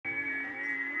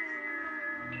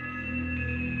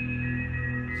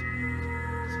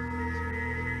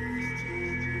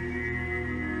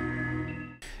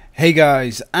Hey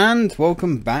guys, and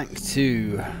welcome back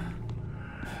to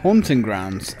Haunting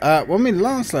Grounds. When we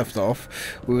last left off,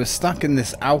 we were stuck in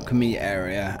this alchemy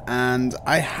area, and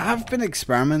I have been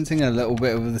experimenting a little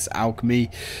bit with this alchemy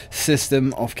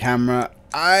system off camera.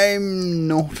 I'm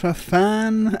not a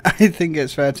fan, I think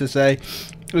it's fair to say.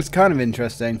 It's kind of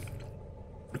interesting.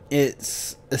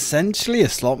 It's essentially a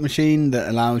slot machine that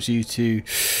allows you to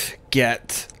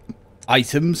get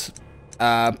items,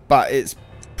 but it's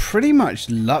pretty much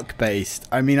luck based.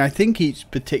 I mean, I think each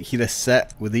particular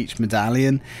set with each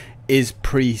medallion is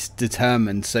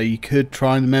predetermined, so you could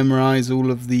try and memorize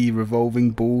all of the revolving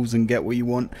balls and get what you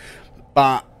want,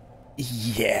 but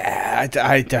yeah,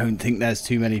 I don't think there's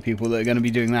too many people that are going to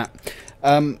be doing that.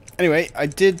 Anyway, I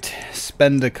did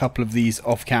spend a couple of these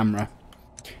off camera.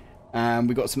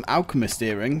 We got some alchemist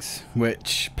earrings,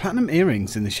 which platinum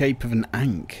earrings in the shape of an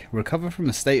ankh. Recover from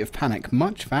a state of panic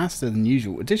much faster than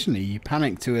usual. Additionally, you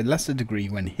panic to a lesser degree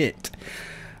when hit.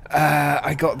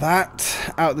 I got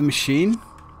that out of the machine.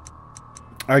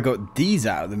 I got these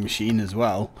out of the machine as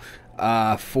well.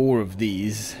 4 of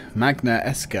these. Magna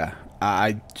Esca.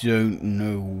 I don't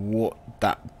know what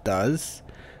that does.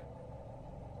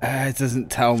 It doesn't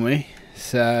tell me.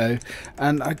 So,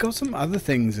 and I got some other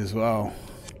things as well,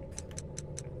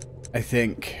 I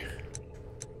think.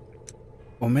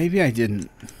 Or maybe I didn't.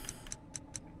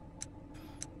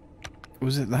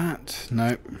 Was it that?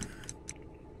 Nope.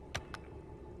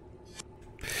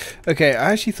 Okay,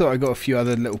 I actually thought I got a few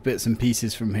other little bits and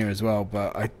pieces from here as well,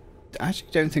 but I actually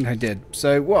don't think I did.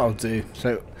 So what I'll do,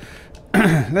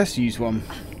 let's use one.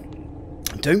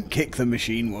 Don't kick the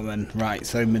machine, woman. Right,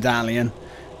 so medallion.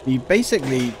 You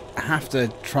basically have to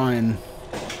try and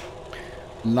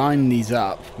line these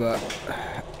up, but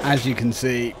as you can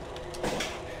see,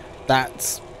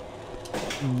 that's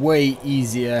way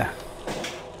easier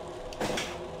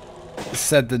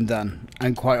said than done,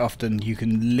 and quite often you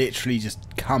can literally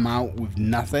just come out with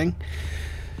nothing.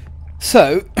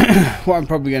 So what I'm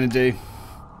probably going to do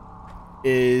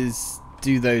is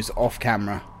do those off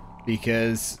camera,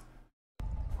 because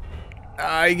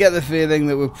I get the feeling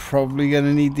that we're probably going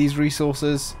to need these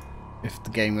resources if the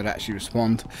game would actually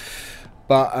respond.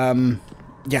 But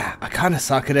yeah, I kind of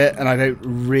suck at it and I don't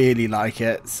really like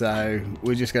it, so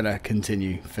we're just going to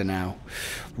continue for now.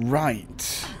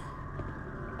 Right.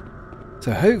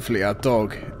 So hopefully our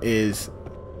dog is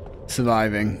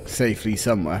surviving safely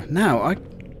somewhere. Now, I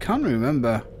can't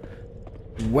remember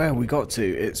where we got to.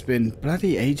 It's been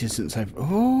bloody ages since I've...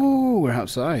 Oh, we're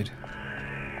outside.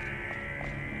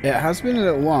 It has been a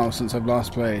little while since I've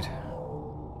last played.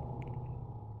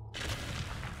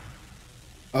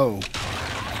 Oh.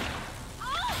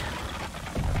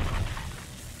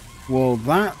 Well,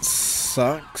 that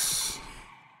sucks.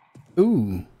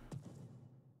 Ooh.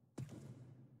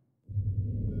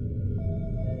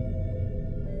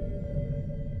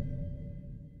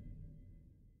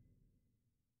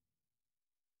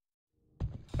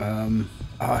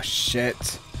 Oh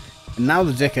shit. And now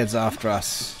the dickhead's after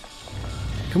us.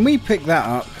 Can we pick that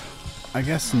up? I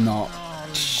guess not.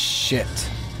 Shit.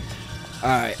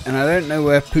 Alright, and I don't know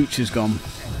where Pooch has gone,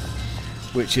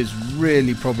 which is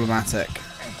really problematic.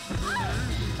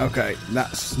 Okay,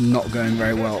 that's not going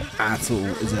very well at all,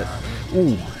 is it?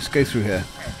 Ooh, let's go through here.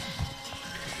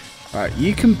 Alright,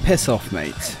 you can piss off,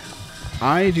 mate.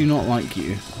 I do not like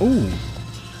you. Ooh.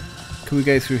 Can we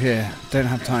go through here? Don't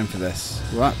have time for this.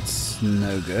 Well, that's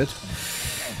no good.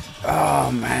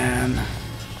 Oh, man.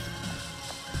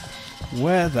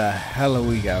 Where the hell are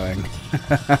we going?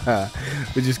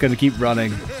 We're just going to keep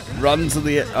running. Run to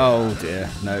the... Oh, dear.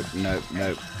 Nope, nope,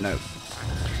 nope, nope.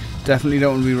 Definitely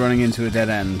don't want to be running into a dead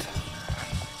end.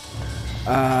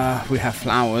 We have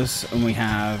flowers, and we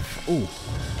have... Ooh.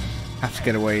 Have to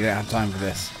get away. Don't have time for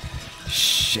this.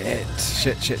 Shit.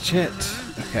 Shit, shit, shit.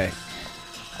 Okay.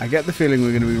 I get the feeling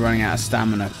we're going to be running out of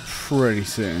stamina pretty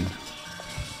soon.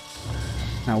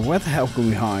 Now, where the hell can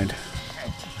we hide?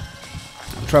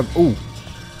 Ooh.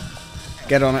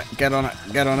 Get on it, get on it,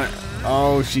 get on it.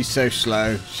 Oh, she's so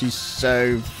slow. She's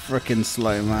so freaking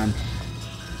slow, man.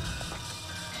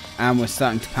 And we're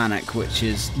starting to panic, which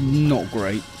is not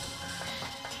great.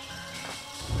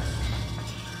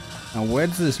 Now, where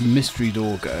does this mystery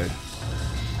door go?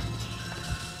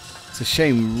 It's a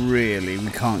shame, really,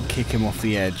 we can't kick him off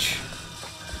the edge.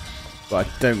 But I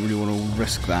don't really want to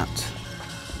risk that.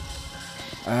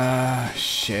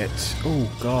 Shit. Oh,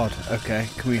 God. Okay,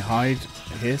 can we hide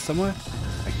here somewhere?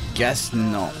 I guess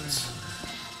not.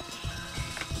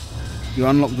 You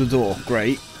unlock the door.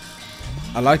 Great.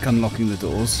 I like unlocking the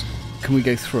doors. Can we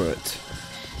go through it?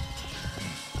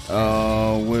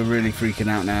 Oh, we're really freaking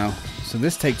out now. So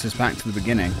this takes us back to the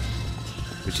beginning,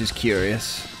 which is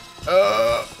curious.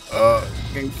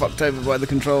 Getting fucked over by the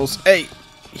controls. Hey,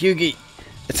 Hughie,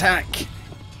 attack,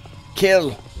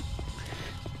 kill.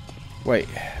 Wait,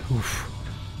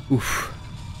 oof.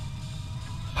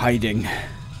 Hiding.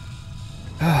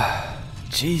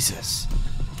 Jesus.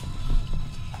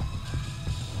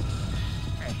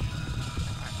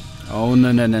 Oh no.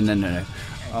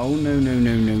 Oh no.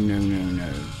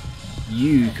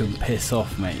 You can piss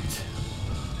off, mate.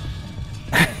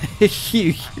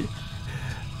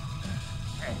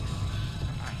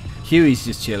 Huey's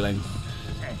just chilling.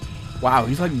 Wow,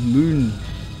 he's like moonwalking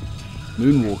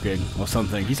or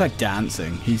something. He's like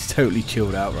dancing. He's totally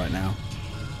chilled out right now.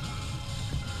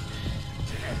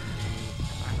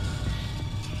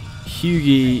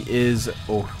 Hughie is...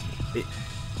 Oh,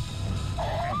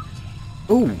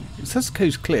 it says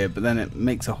coast clear, but then it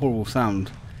makes a horrible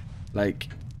sound. Like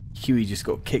Huey just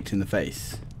got kicked in the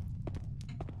face.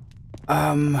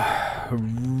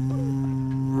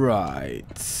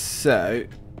 Right. So...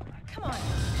 Come on.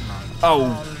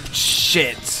 Oh,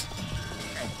 shit.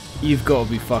 You've got to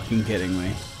be fucking kidding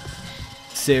me.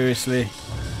 Seriously?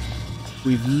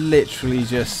 We've literally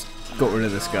just got rid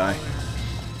of this guy.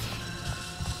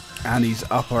 And he's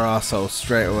up our arsehole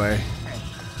straight away.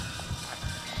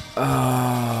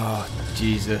 Oh,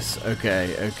 Jesus.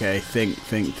 Okay. Think.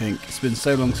 It's been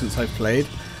so long since I've played.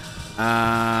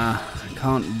 I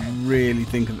can't really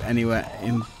think of anywhere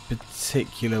in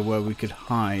particular where we could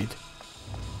hide.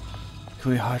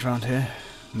 Can we hide around here?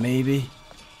 Maybe.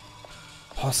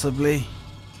 Possibly.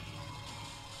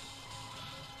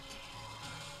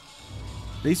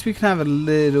 At least we can have a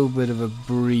little bit of a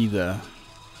breather.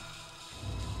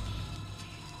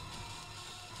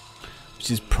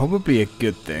 Which is probably a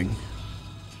good thing.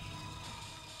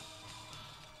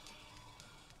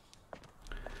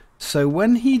 So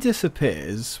when he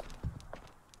disappears...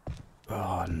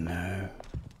 Oh no.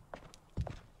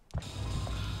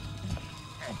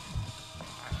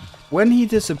 When he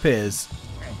disappears,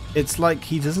 it's like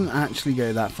he doesn't actually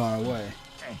go that far away.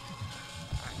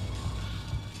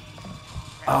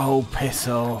 Oh, piss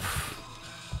off.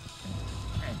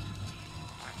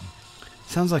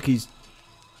 Sounds like he's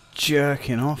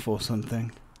jerking off or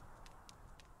something.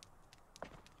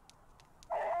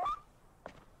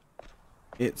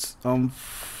 It's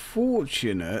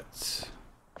unfortunate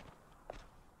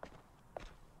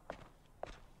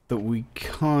that we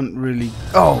can't really...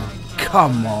 Oh,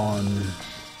 come on.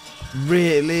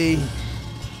 Really?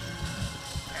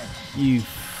 You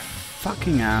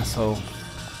fucking asshole.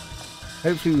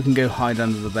 Hopefully we can go hide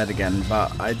under the bed again,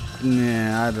 but I don't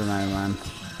know, man.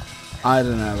 I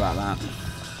don't know about that.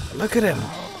 Look at him.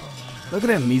 Look at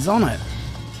him. He's on it.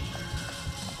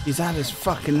 He's had his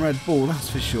fucking red ball, that's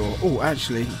for sure. Oh,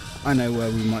 actually, I know where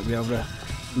we might be able to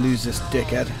lose this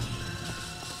dickhead.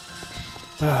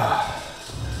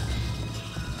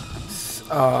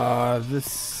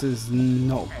 This is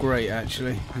not great,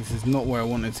 actually. This is not where I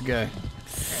wanted to go.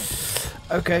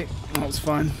 Okay, that's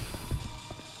fine.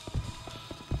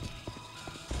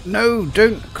 No,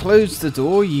 don't close the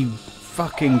door, you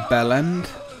fucking bellend.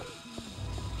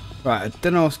 Right, I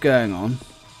don't know what's going on.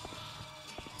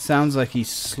 Sounds like he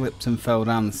slipped and fell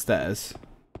down the stairs.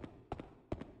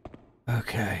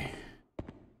 Okay.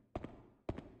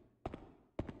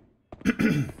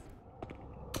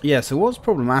 Yeah, so what's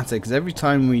problematic is every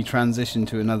time we transition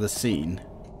to another scene,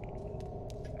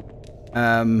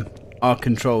 our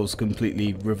controls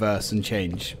completely reverse and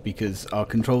change because our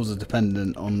controls are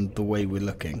dependent on the way we're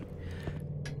looking.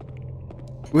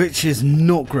 Which is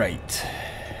not great.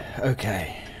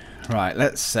 Okay. Right,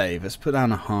 let's save. Let's put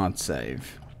down a hard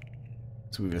save.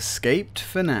 So we've escaped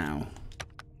for now.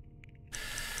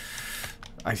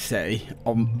 I say,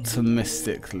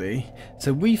 optimistically.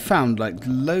 So we found like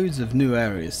loads of new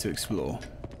areas to explore.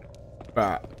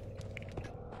 But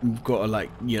we've got to like,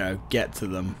 you know, get to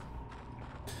them.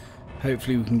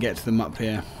 Hopefully we can get to them up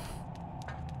here.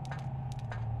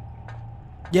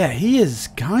 Yeah, he is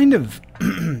kind of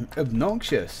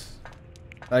obnoxious.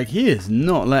 Like, he is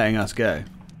not letting us go.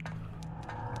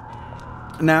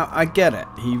 Now, I get it.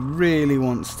 He really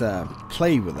wants to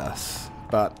play with us,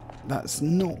 but that's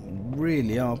not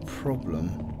really our problem,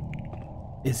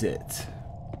 is it?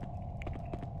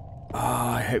 Oh,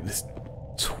 I hope this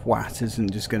twat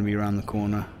isn't just going to be around the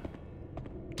corner.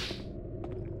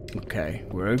 Okay,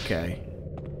 we're okay.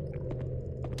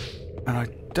 And I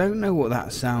don't know what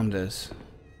that sound is.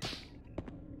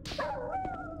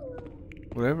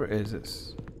 Whatever it is,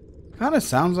 it's kind of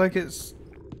sounds like it's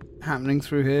happening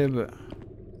through here, but...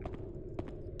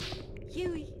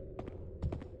 Huey.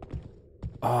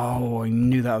 Oh, I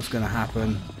knew that was going to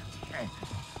happen.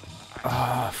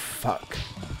 Ah, fuck.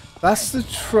 That's the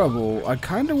trouble. I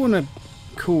kind of want to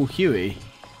call Huey.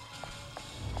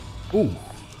 Ooh.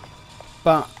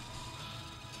 But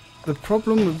the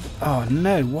problem with... Oh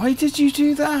no, why did you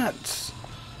do that?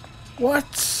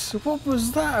 What? What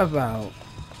was that about?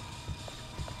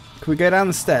 Can we go down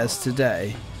the stairs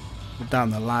today? Or down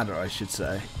the ladder, I should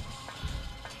say.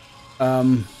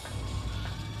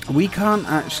 We can't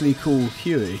actually call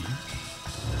Huey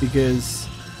because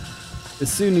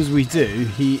as soon as we do,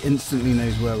 he instantly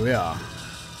knows where we are.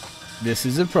 This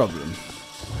is a problem.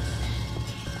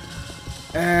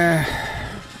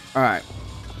 Alright,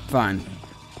 fine.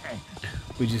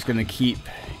 We're just gonna keep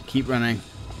running.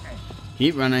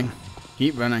 Keep running.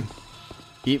 Keep running.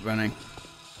 Keep running.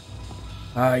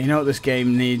 You know what this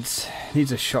game needs? It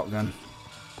needs a shotgun.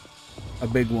 A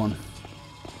big one.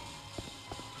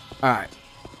 Alright.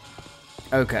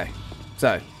 Okay.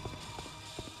 So.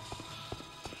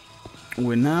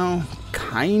 We're now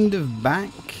kind of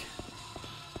back.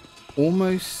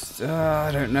 Almost.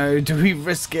 I don't know. Do we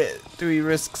risk it? Do we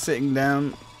risk sitting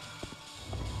down?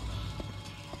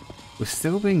 We're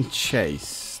still being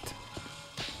chased.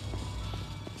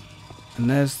 And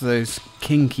there's those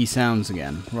kinky sounds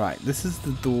again. Right, this is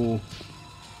the door.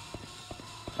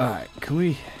 Alright, can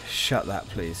we shut that,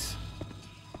 please?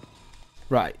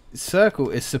 Right, circle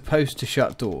is supposed to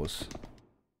shut doors.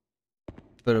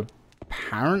 But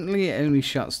apparently it only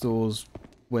shuts doors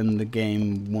when the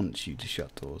game wants you to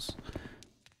shut doors.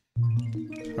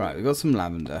 Right, we've got some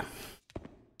lavender.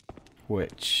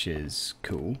 Which is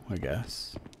cool, I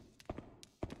guess.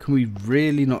 Can we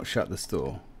really not shut this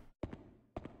door?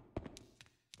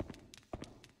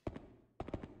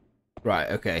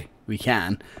 Right, okay, we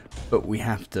can, but we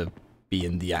have to be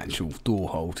in the actual door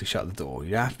hole to shut the door.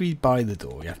 You have to be by the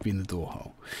door, you have to be in the door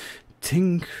hole.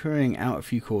 Tinkering out a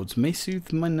few chords may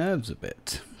soothe my nerves a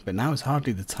bit, but now is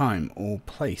hardly the time or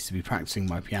place to be practicing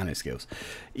my piano skills.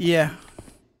 Yeah.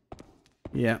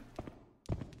 Yeah.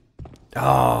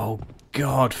 Oh,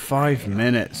 God, 5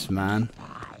 minutes, man.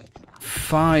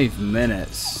 5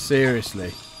 minutes,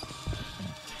 seriously.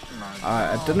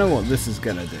 I don't know what this is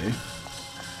gonna do.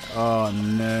 Oh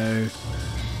no.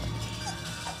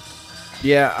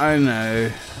 Yeah, I know,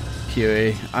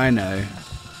 Huey, I know.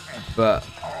 But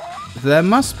there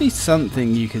must be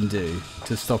something you can do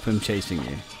to stop him chasing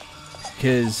you.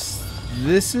 Because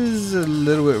this is a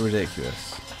little bit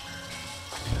ridiculous.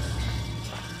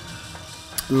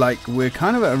 Like, we're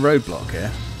kind of at a roadblock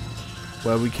here.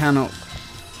 Where we cannot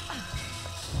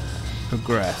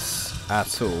progress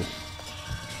at all.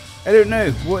 I don't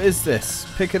know. What is this?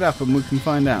 Pick it up and we can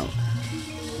find out.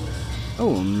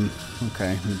 Oh,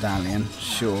 okay. Medallion.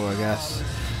 Sure, I guess.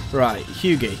 Right,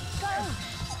 Hughie.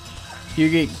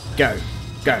 Hughie, go.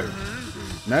 Go.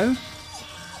 No?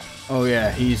 Oh,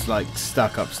 yeah. He's, like,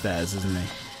 stuck upstairs, isn't he?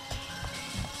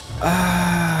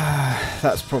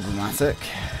 That's problematic.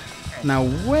 Now,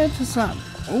 where does that...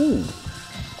 Oh.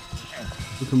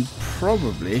 We can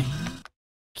probably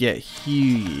get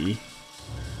Hughie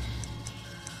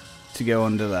to go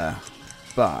under there,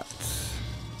 but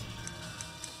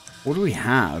what do we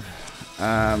have?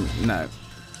 No.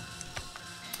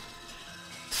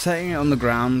 Setting it on the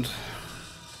ground.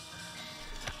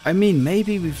 I mean,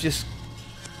 maybe we've just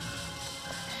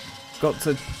got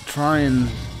to try and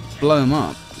blow him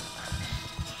up.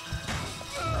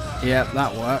 Yep,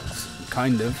 that works,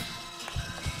 kind of.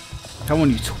 Come on,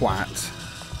 you twat.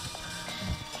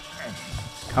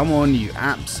 Come on, you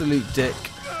absolute dick.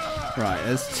 Right,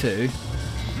 there's 2.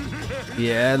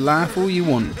 Yeah, laugh all you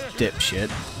want, dipshit.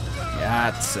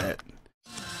 Yeah, that's it.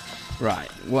 Right,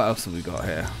 what else have we got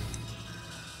here?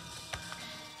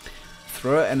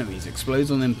 Throw at enemies,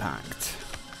 explodes on impact.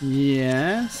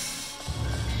 Yes.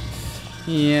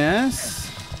 Yes.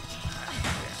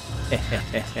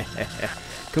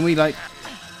 Can we, like,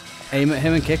 aim at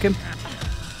him and kick him?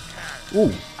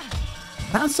 Ooh.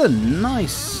 That's a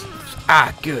nice...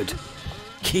 Ah, good.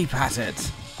 Keep at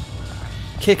it.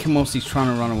 Kick him whilst he's trying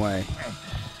to run away.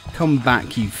 Come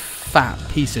back, you fat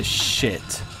piece of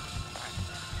shit.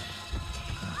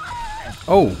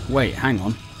 Oh, wait, hang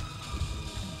on.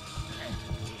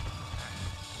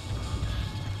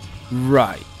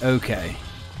 Right, okay.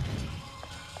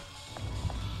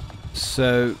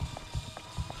 So,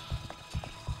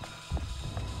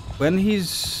 when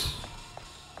he's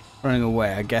running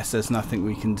away, I guess there's nothing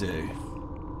we can do.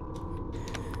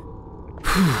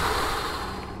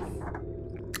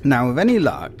 Now, with any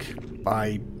luck,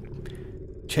 by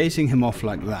chasing him off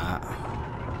like that,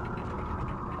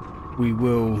 we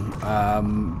will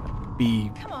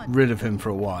be rid of him for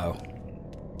a while.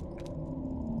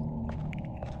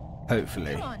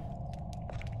 Hopefully.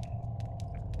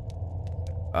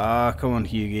 Ah, come on,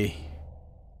 Hughie.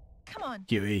 Come on.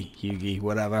 Hughie,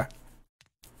 whatever.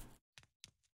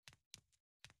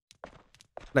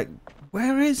 Like,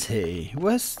 where is he?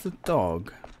 Where's the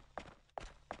dog?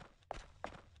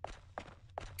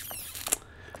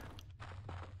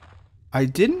 I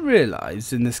didn't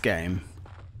realise in this game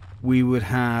we would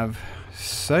have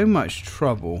so much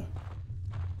trouble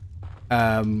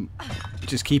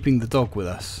just keeping the dog with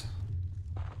us.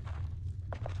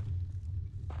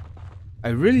 I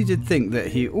really did think that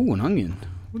he... Oh, an onion.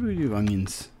 What do we do with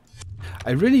onions?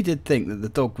 I really did think that the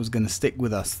dog was going to stick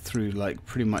with us through, like,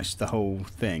 pretty much the whole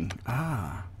thing.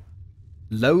 Ah.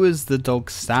 Lowers the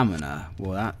dog's stamina.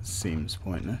 Well, that seems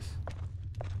pointless.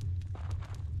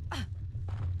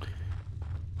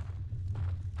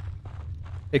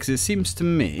 Because it seems to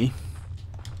me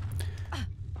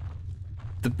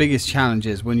the biggest challenge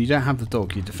is when you don't have the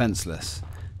dog, you're defenseless.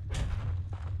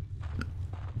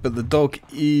 But the dog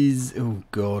is... Oh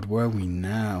god, where are we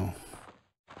now?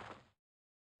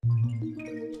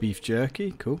 Beef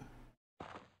jerky, cool.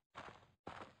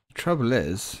 The trouble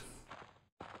is,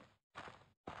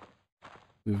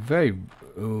 we're very...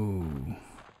 Oh.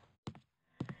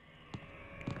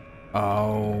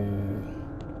 Oh.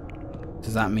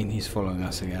 Does that mean he's following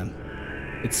us again?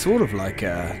 It's sort of like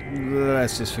a...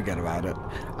 Let's just forget about it.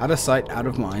 Out of sight, out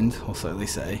of mind, or so they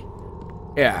say.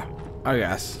 Yeah, I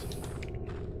guess.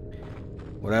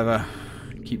 Whatever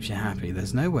keeps you happy.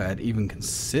 There's nowhere I'd even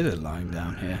consider lying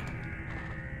down here.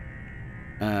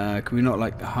 Can we not,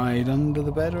 like, hide under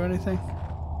the bed or anything?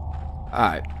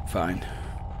 Alright, fine.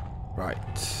 Right.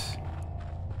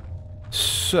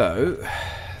 So,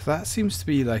 that seems to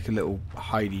be like a little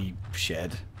hidey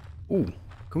shed. Ooh,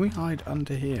 can we hide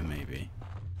under here maybe?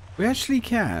 We actually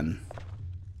can.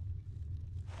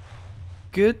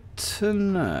 Good to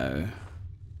know.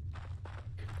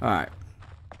 Alright.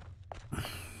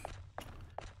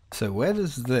 So where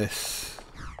does this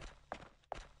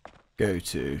go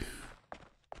to?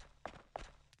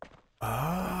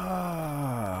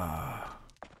 Ah.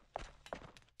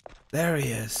 There he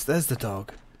is. There's the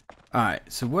dog.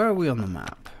 Alright, so where are we on the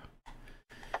map?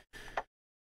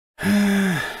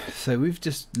 So we've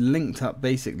just linked up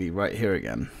basically right here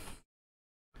again.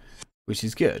 Which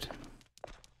is good.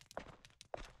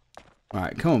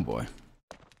 Alright, come on, boy.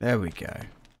 There we go.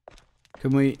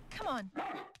 Can we... Come on.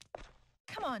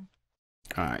 Come on.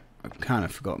 Alright, I've kind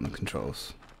of forgotten the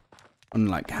controls.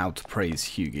 Unlike how to praise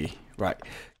Hughie. Right,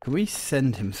 can we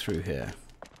send him through here?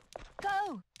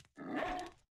 Go.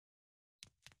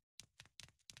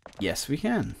 Yes, we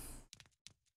can.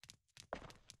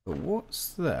 But what's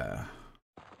there?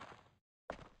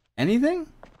 Anything?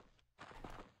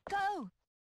 Go.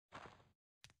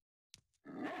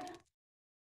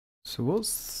 So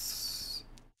what's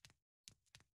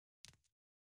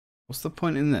the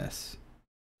point in this?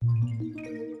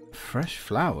 Fresh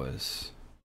flowers.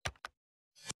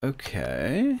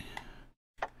 Okay.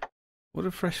 What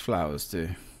do fresh flowers do?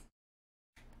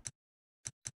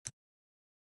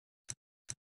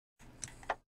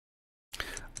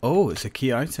 Oh, it's a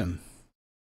key item.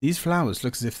 These flowers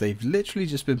look as if they've literally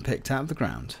just been picked out of the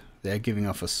ground. They are giving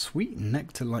off a sweet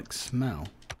nectar-like smell.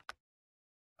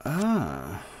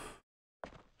 Ah.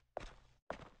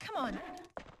 Come on.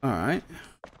 Alright.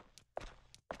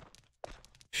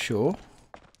 Sure.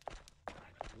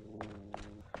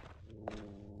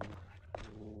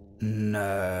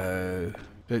 No.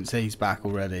 Don't say he's back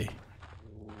already.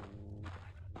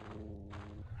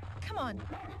 Come on.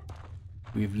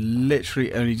 We've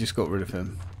literally only just got rid of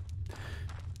him.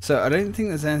 So I don't think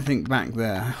there's anything back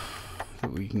there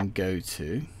that we can go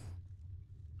to.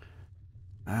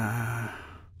 Yeah,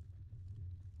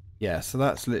 so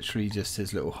that's literally just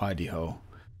his little hidey hole.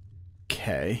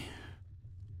 Okay.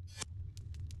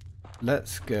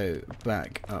 Let's go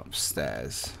back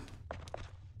upstairs.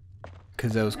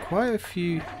 Because there was quite a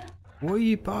few... What are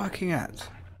you barking at?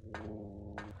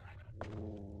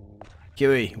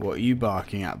 Huey, what are you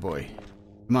barking at, boy?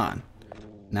 Come on.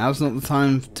 Now's not the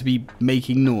time to be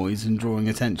making noise and drawing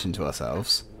attention to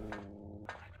ourselves.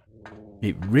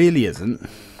 It really isn't.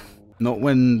 Not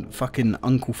when fucking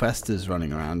Uncle Fester's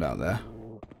running around out there.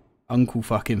 Uncle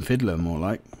fucking Fiddler, more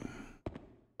like.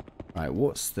 Right,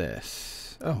 what's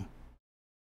this? Oh.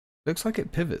 Looks like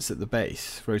it pivots at the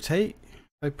base. Rotate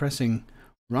by pressing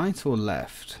right or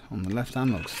left on the left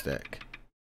analog stick.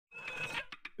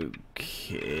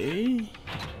 Okay.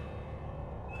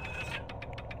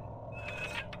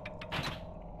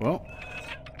 Well,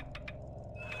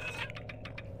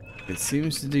 it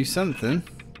seems to do something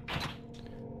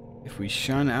if we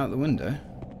shine it out the window.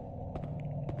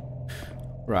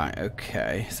 Right,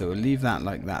 okay, so we'll leave that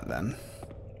like that then.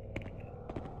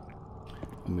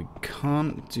 And we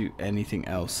can't do anything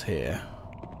else here.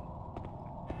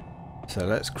 So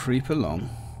let's creep along.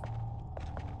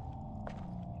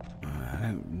 I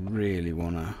don't really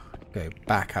want to go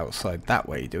back outside that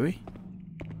way, do we?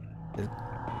 There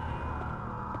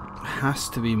has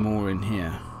to be more in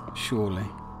here, surely.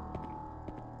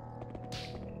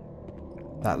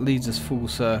 That leads us full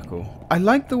circle. I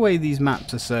like the way these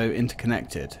maps are so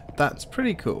interconnected. That's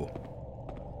pretty cool.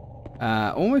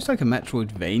 Almost like a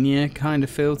Metroidvania kind of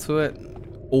feel to it.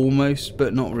 Almost,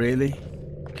 but not really.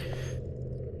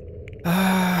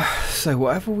 So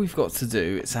whatever we've got to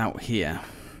do, it's out here.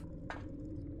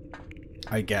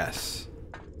 I guess.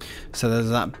 So there's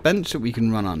that bench that we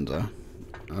can run under.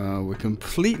 We're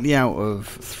completely out of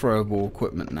throwable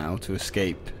equipment now to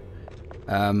escape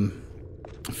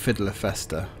Fiddler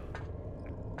Festa,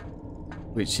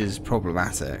 which is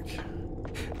problematic.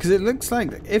 Because it looks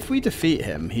like if we defeat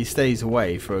him, he stays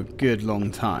away for a good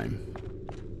long time.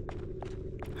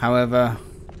 However,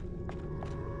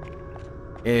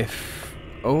 if...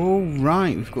 Oh,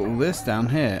 right, we've got all this down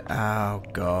here. Oh,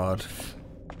 God.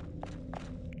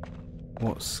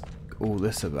 What's all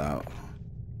this about?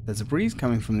 There's a breeze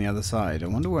coming from the other side. I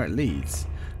wonder where it leads.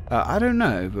 I don't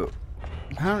know, but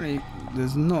apparently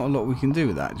there's not a lot we can do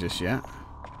with that just yet.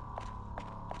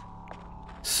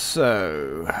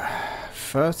 So,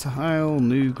 fertile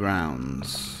new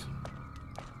grounds.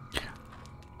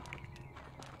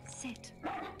 Sit.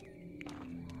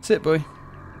 Sit, boy.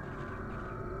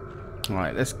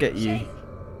 Alright, let's get you.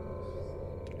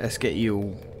 Let's get you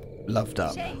all loved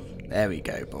up. Shake. There we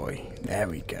go, boy. There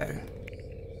we go.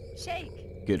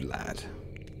 Shake. Good lad.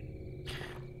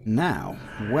 Now,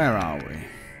 where are we?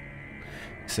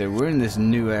 So we're in this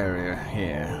new area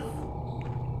here.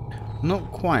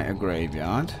 Not quite a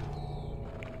graveyard.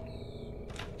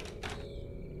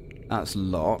 That's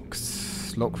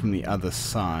locked. Locked from the other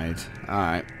side.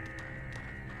 Alright.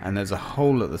 And there's a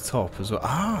hole at the top as well.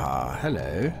 Ah,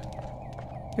 hello.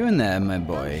 Go in there, my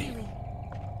boy.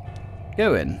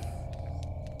 Go in.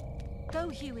 Go,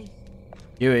 Huey.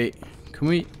 Huey, can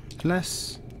we...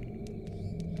 Let's...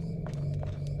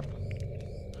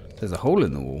 There's a hole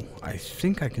in the wall. I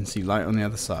think I can see light on the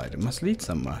other side. It must lead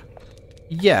somewhere.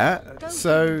 Yeah,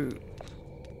 so...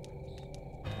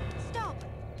 Stop.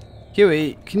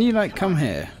 Huey, can you, like, come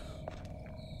here?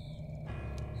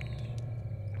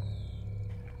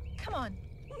 Come on.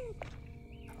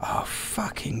 Oh,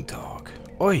 fucking dog.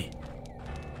 Oi!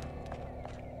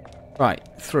 Right,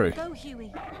 through. Go,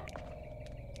 Huey.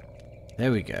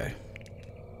 There we go.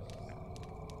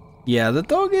 Yeah, the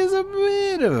dog is a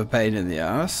bit of a pain in the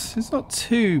ass. It's not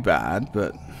too bad,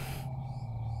 but...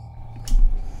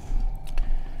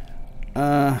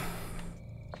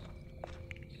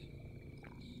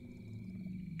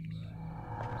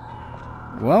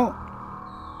 Well...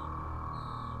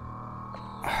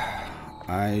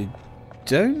 I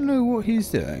don't know what he's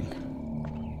doing.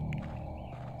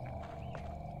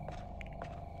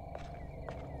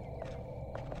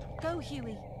 Go,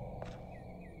 Huey.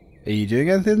 Are you doing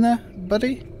anything there,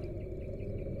 buddy?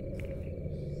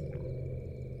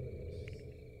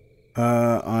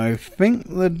 I think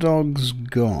the dog's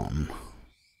gone.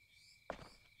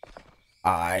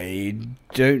 I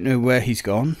don't know where he's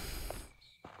gone.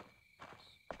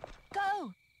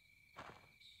 Go.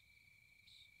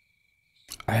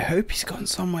 I hope he's gone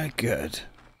somewhere good.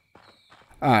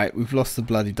 Alright, we've lost the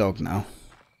bloody dog now.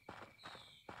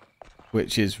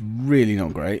 Which is really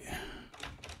not great.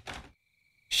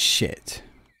 Shit.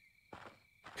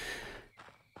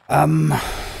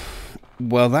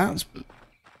 Well, that's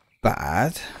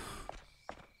bad.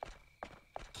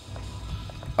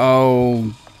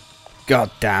 Oh,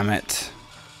 god damn it.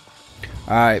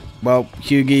 Alright, well,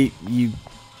 Hughie, you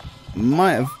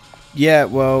might have... Yeah,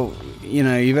 well, you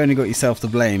know, you've only got yourself to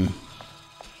blame.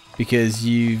 Because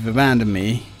you've abandoned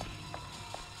me.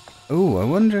 Oh, I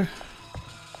wonder...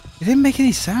 It didn't make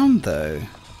any sound, though.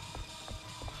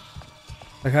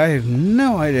 Like, I have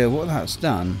no idea what that's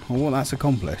done, or what that's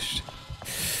accomplished.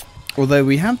 Although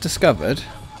we have discovered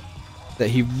that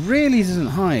he really doesn't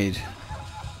hide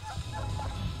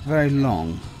very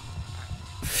long.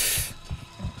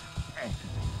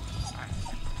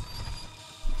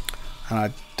 And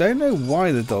I don't know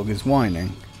why the dog is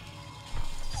whining.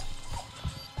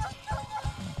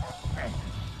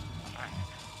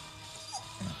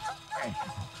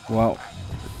 Well...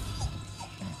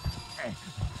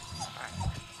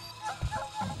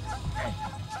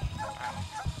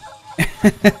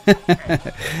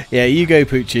 Yeah, you go,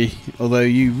 Poochie. Although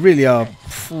you really are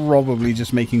probably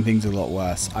just making things a lot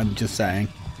worse. I'm just saying.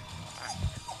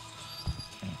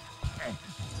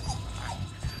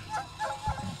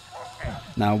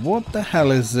 Now, what the hell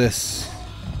is this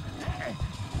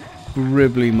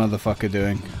gribbly motherfucker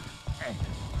doing?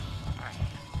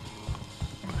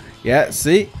 Yeah,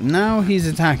 see? Now he's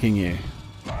attacking you.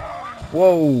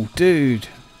 Whoa, dude.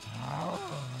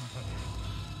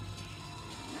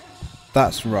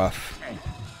 That's rough.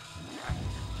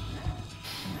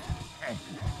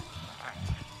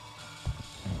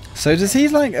 So does he,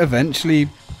 like, eventually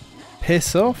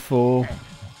piss off, or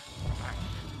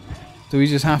do we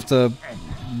just have to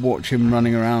watch him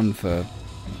running around for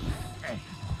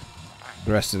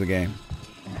the rest of the game?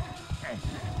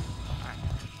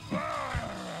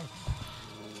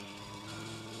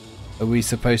 Are we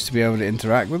supposed to be able to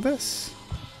interact with this?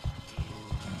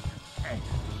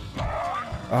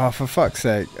 Oh, for fuck's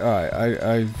sake.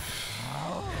 Alright,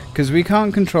 because we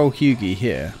can't control Hughie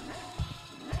here.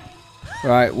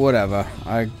 Right, whatever.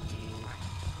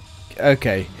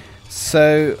 Okay.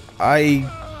 So, I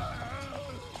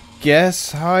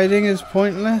guess hiding is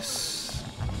pointless?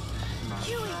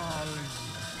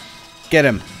 Get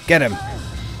him! Get him!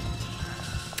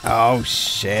 Oh,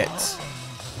 shit.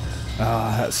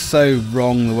 Oh, that's so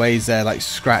wrong the way he's there, like,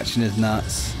 scratching his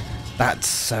nuts. That's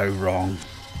so wrong.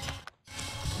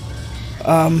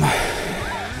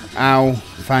 Ow.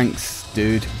 Thanks,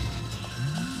 dude.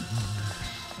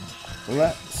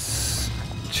 Let's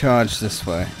charge this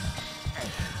way.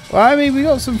 Well, I mean, we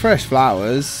got some fresh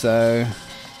flowers, so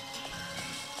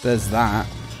there's that.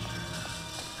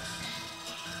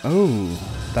 Oh,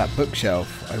 that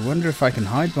bookshelf. I wonder if I can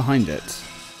hide behind it.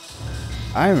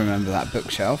 I remember that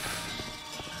bookshelf.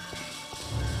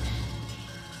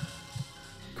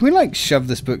 Can we, like, shove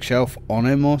this bookshelf on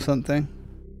him or something?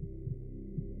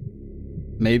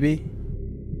 Maybe?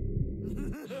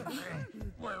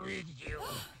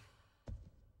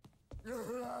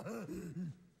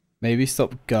 Maybe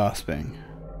stop gasping.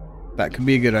 That could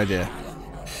be a good idea.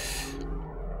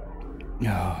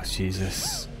 Oh,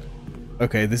 Jesus.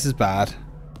 Okay, this is bad.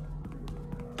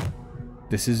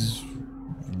 This is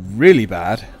really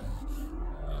bad.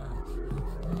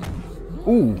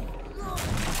 Ooh.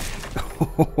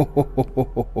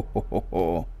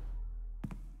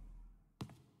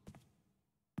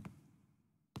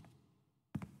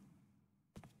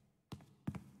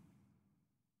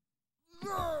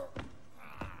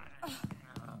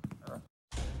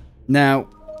 Now,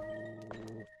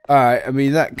 alright, I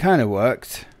mean, that kind of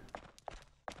worked.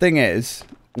 Thing is,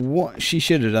 what she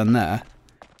should have done there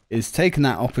is taken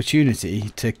that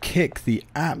opportunity to kick the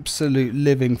absolute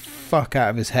living fuck out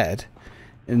of his head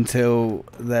until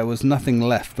there was nothing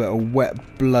left but a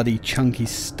wet, bloody, chunky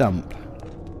stump.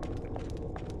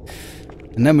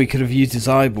 And then we could have used his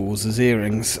eyeballs as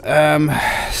earrings.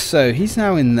 So he's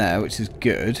now in there, which is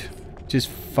good, which is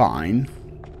fine.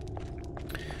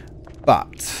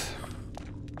 But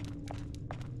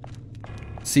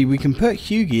see, we can put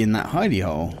Hughie in that hidey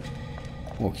hole,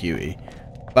 or Hughie,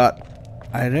 but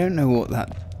I don't know what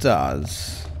that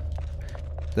does.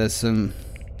 There's some.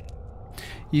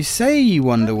 You say you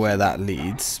wonder where that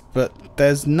leads, but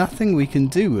there's nothing we can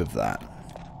do with that.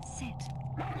 Sit.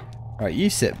 Right, you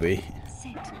sit, Bee.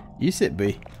 Sit. You sit,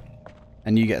 Bee.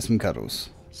 And you get some cuddles.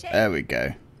 Shake. There we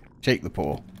go. Shake the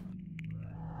paw.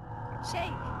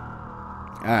 Shake.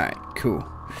 Alright, cool.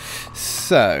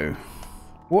 So,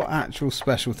 what actual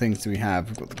special things do we have?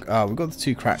 We've got the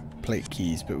 2 crack plate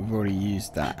keys, but we've already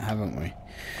used that, haven't we?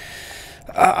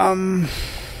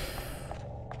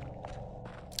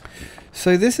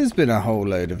 So this has been a whole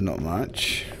load of not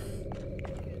much.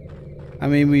 I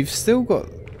mean, we've still got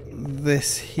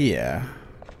this here.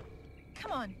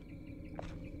 Come on.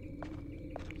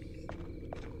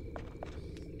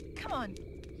 Come on.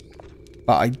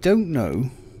 But I don't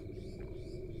know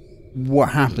what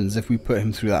happens if we put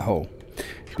him through that hole.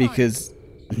 Because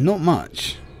not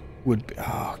much would be...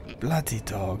 Oh, bloody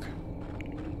dog.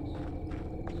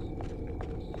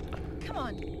 Come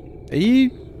on. Do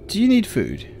you need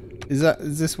food? Is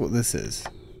this what this is?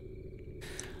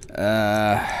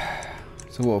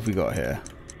 So what have we got here?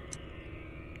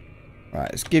 Right,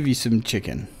 let's give you some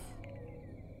chicken.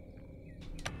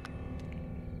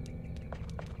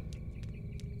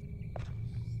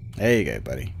 There you go,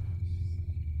 buddy.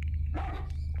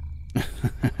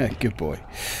 Good boy.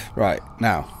 Right,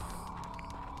 now.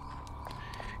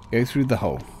 Go through the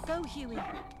hole. Go, Huey.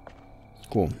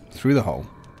 Go on, through the hole.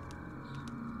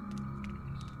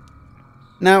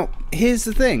 Now, here's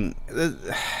the thing.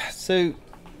 So,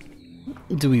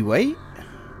 do we wait?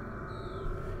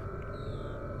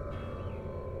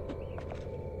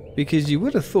 Because you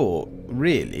would have thought,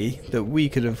 really, that we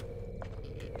could have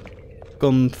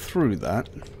gone through that.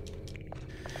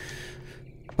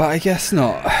 But I guess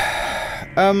not.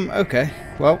 Okay.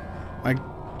 Well, I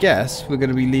guess we're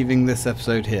going to be leaving this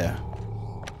episode here.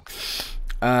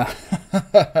 I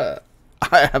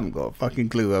haven't got a fucking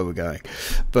clue where we're going,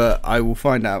 but I will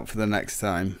find out for the next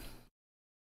time.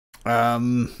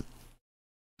 Yeah,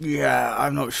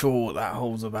 I'm not sure what that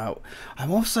hole's about.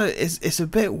 I'm also, it's a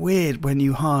bit weird when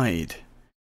you hide,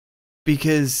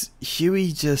 because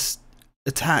Huey just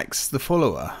attacks the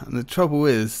follower, and the trouble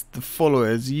is the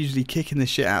follower is usually kicking the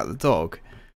shit out of the dog,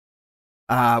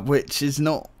 which is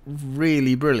not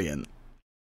really brilliant.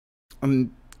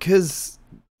 And because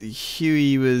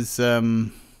Huey was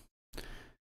kind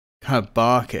of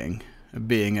barking,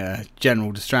 being a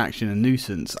general distraction and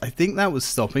nuisance, I think that was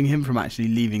stopping him from actually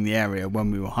leaving the area when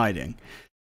we were hiding.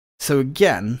 So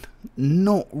again,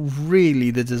 not really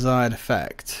the desired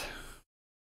effect.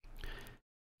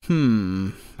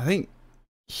 I think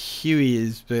Huey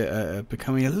is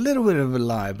becoming a little bit of a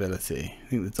liability. I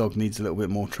think the dog needs a little bit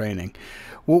more training.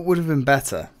 What would have been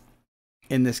better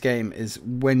in this game is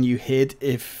when you hid,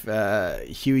 if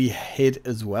Huey hid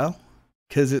as well,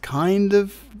 because it's kind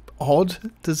of odd,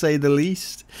 to say the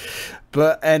least.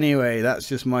 But anyway, that's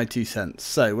just my 2 cents.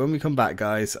 So when we come back,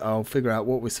 guys, I'll figure out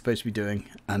what we're supposed to be doing,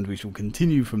 and we shall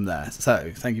continue from there.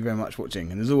 So thank you very much for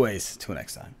watching, and as always, till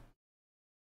next time.